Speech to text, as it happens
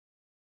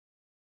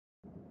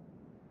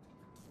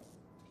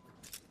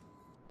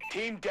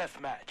Team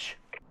deathmatch.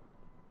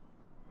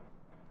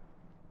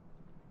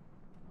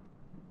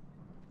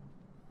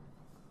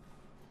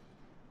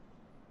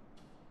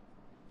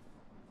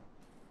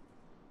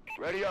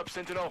 Ready up,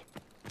 Sentinel.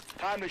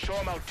 Time to show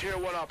them how Tier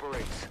 1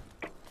 operates.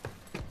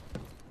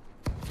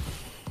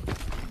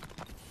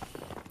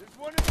 There's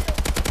one in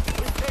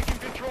the... We're taking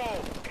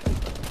control.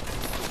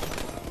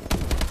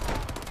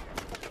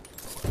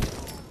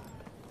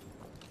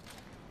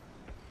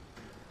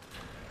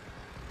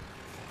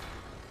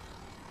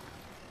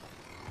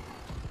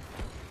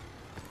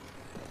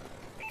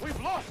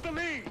 We've lost the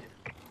lead.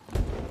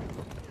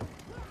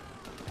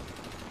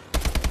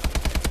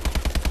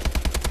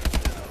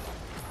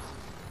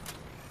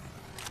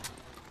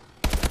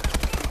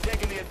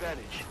 Taking the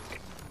advantage.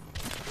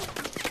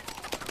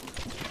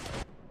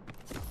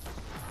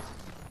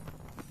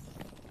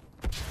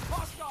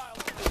 Hostile.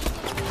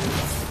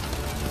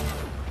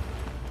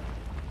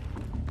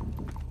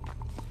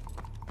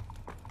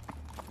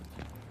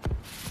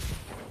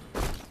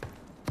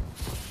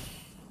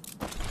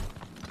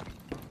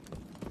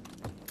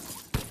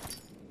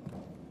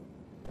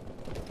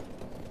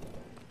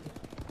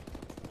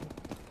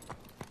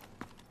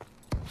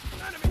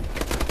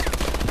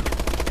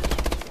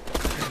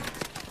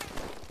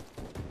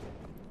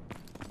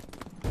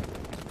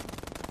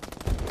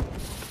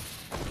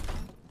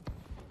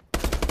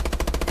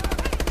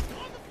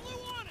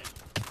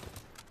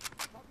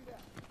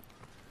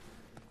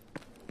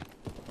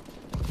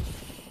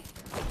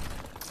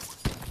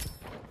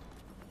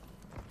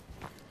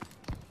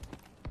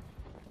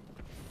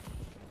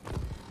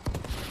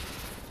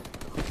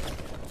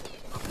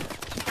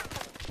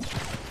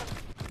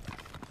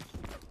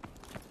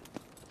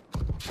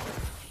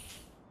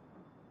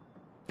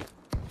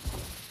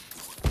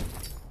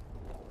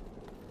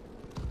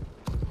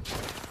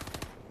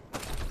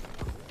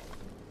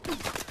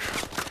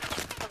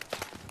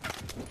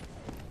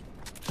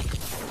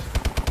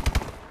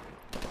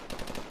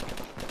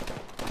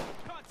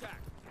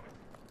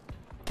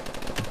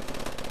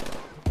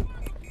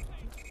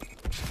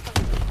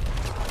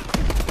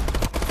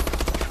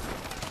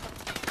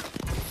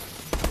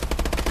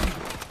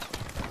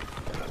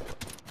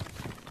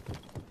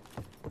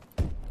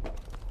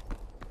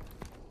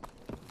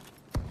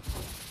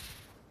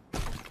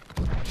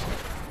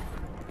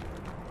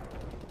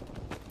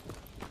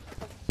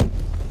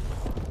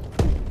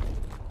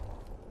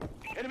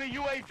 Enemy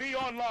UAV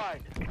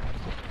online.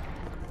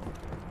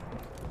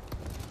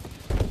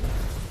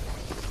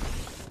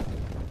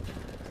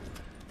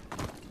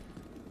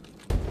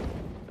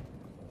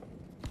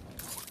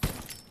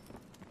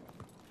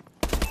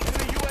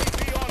 Enemy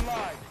UAV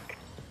online.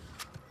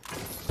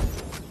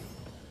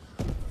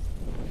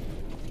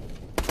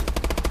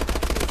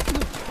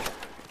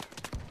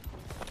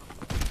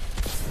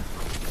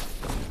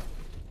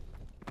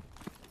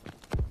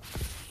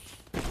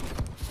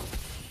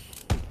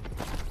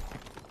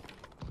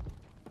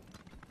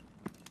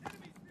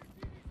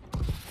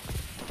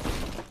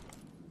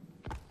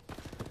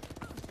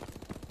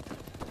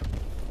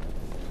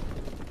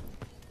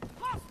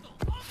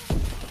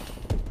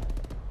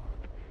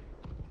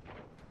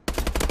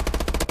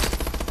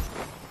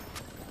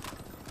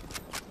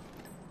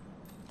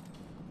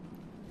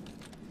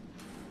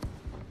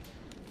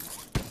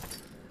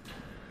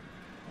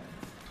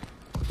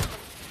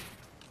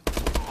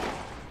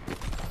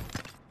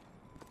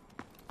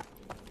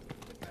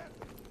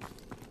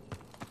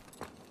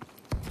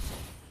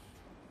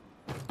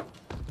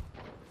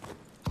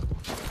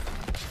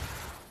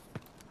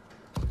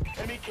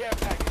 Enemy care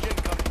package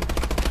incoming.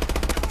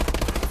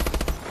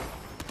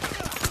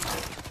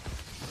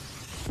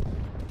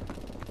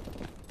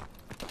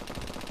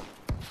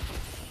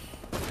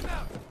 I'm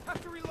out.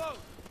 Have to reload.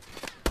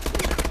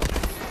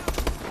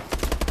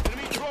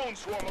 Enemy drone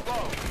swarm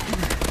above.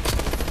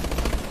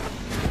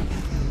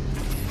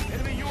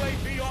 Enemy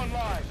UAV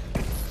online.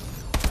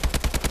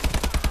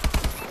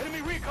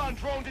 Enemy recon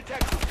drone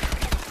detected.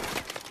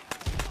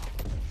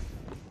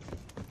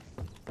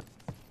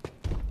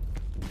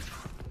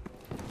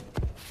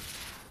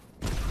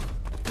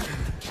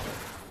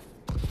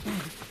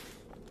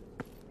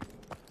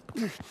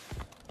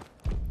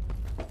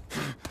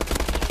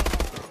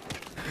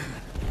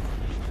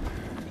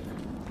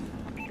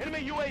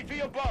 Enemy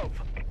UAV above.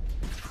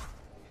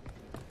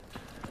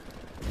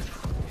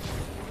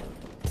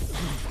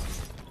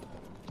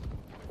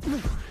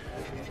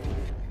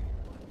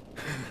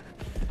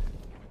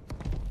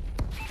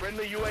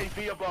 Friendly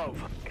UAV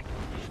above.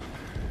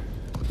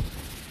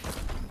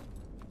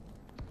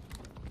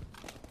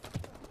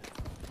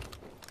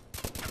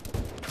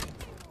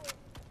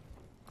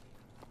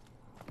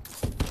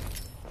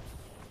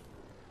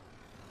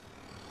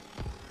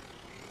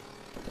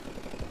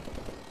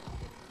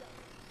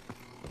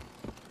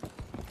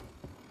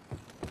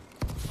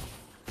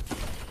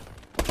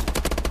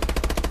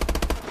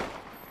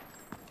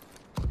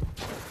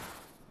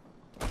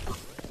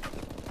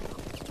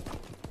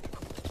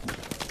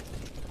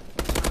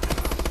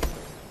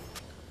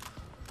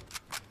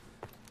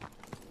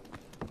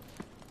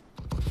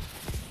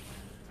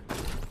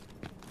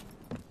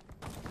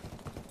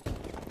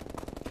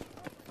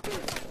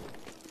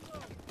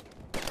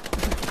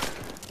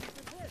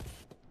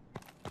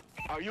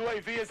 Our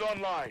UAV is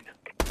online.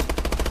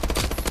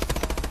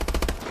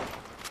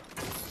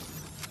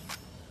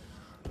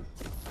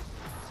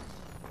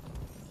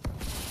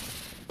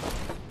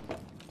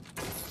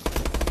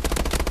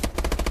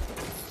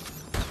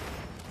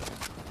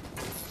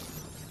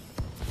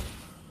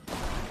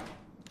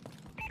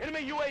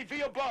 Enemy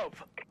UAV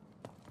above.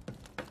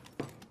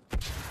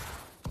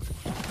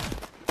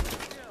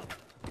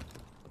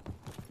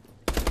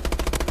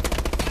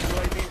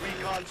 UAV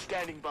recon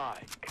standing by.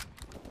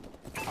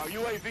 Our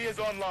UAV is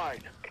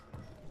online.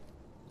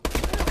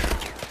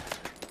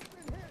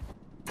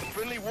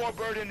 Friendly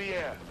Warbird in the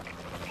air.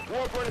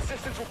 Warbird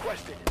assistance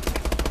requested.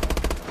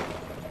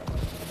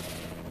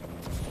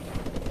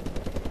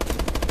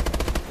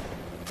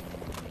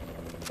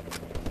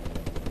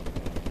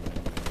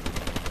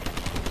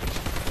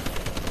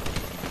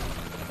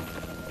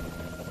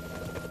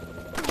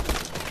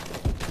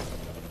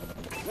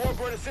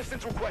 Warbird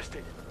assistance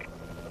requested.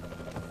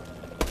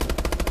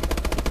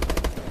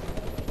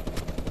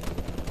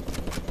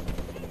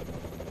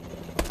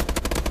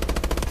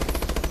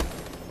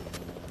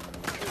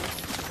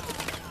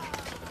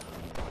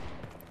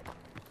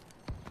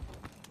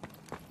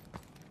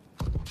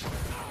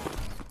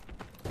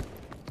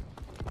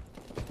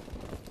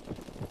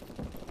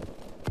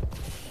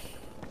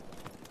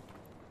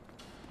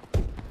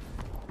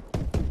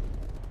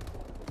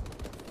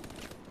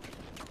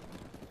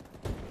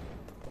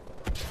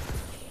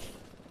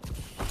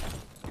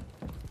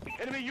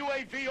 Enemy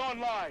UAV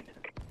online.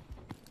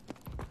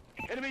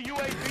 Enemy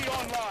UAV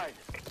online.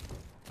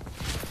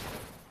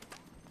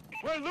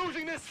 We're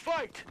losing this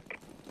fight.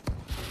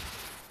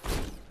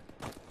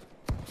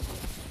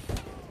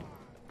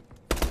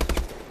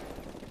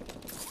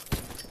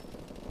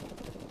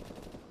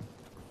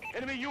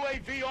 Enemy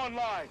UAV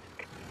online.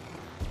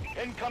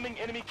 Incoming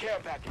enemy care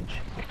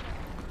package.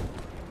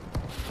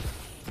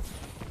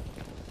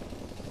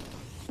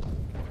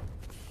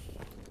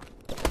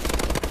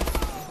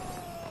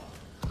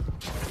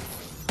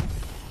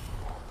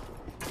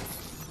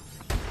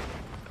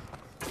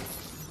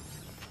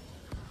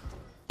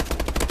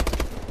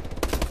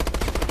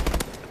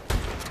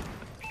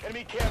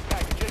 Enemy care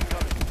package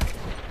incoming.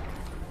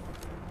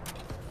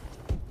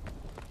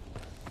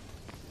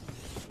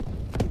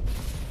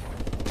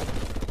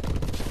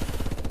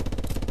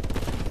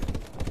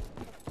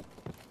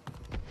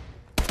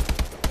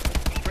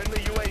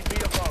 Friendly UAV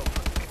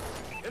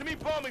above. Enemy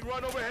bombing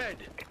run overhead.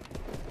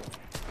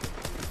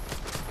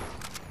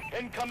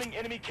 Incoming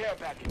enemy care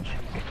package.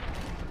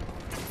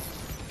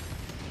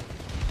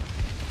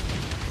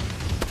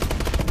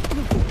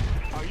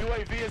 Our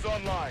UAV is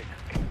online.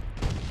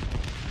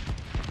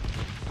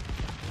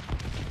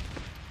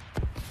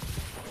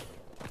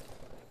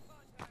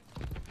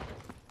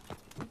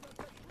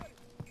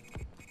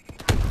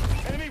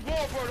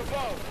 Warbird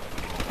above.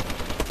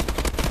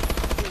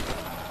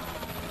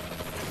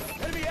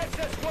 Enemy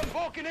SS-1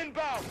 Vulcan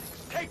inbound.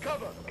 Take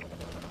cover.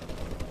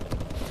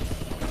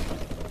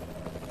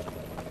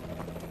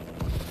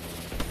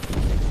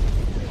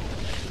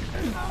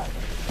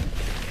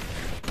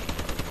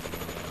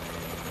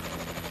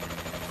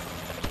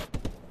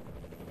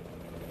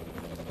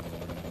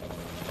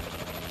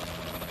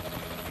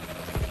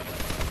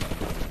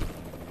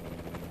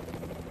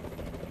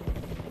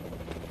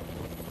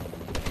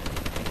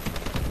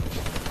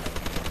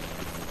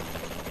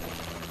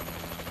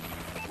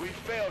 We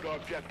failed our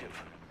objective.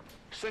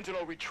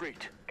 Sentinel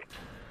retreat.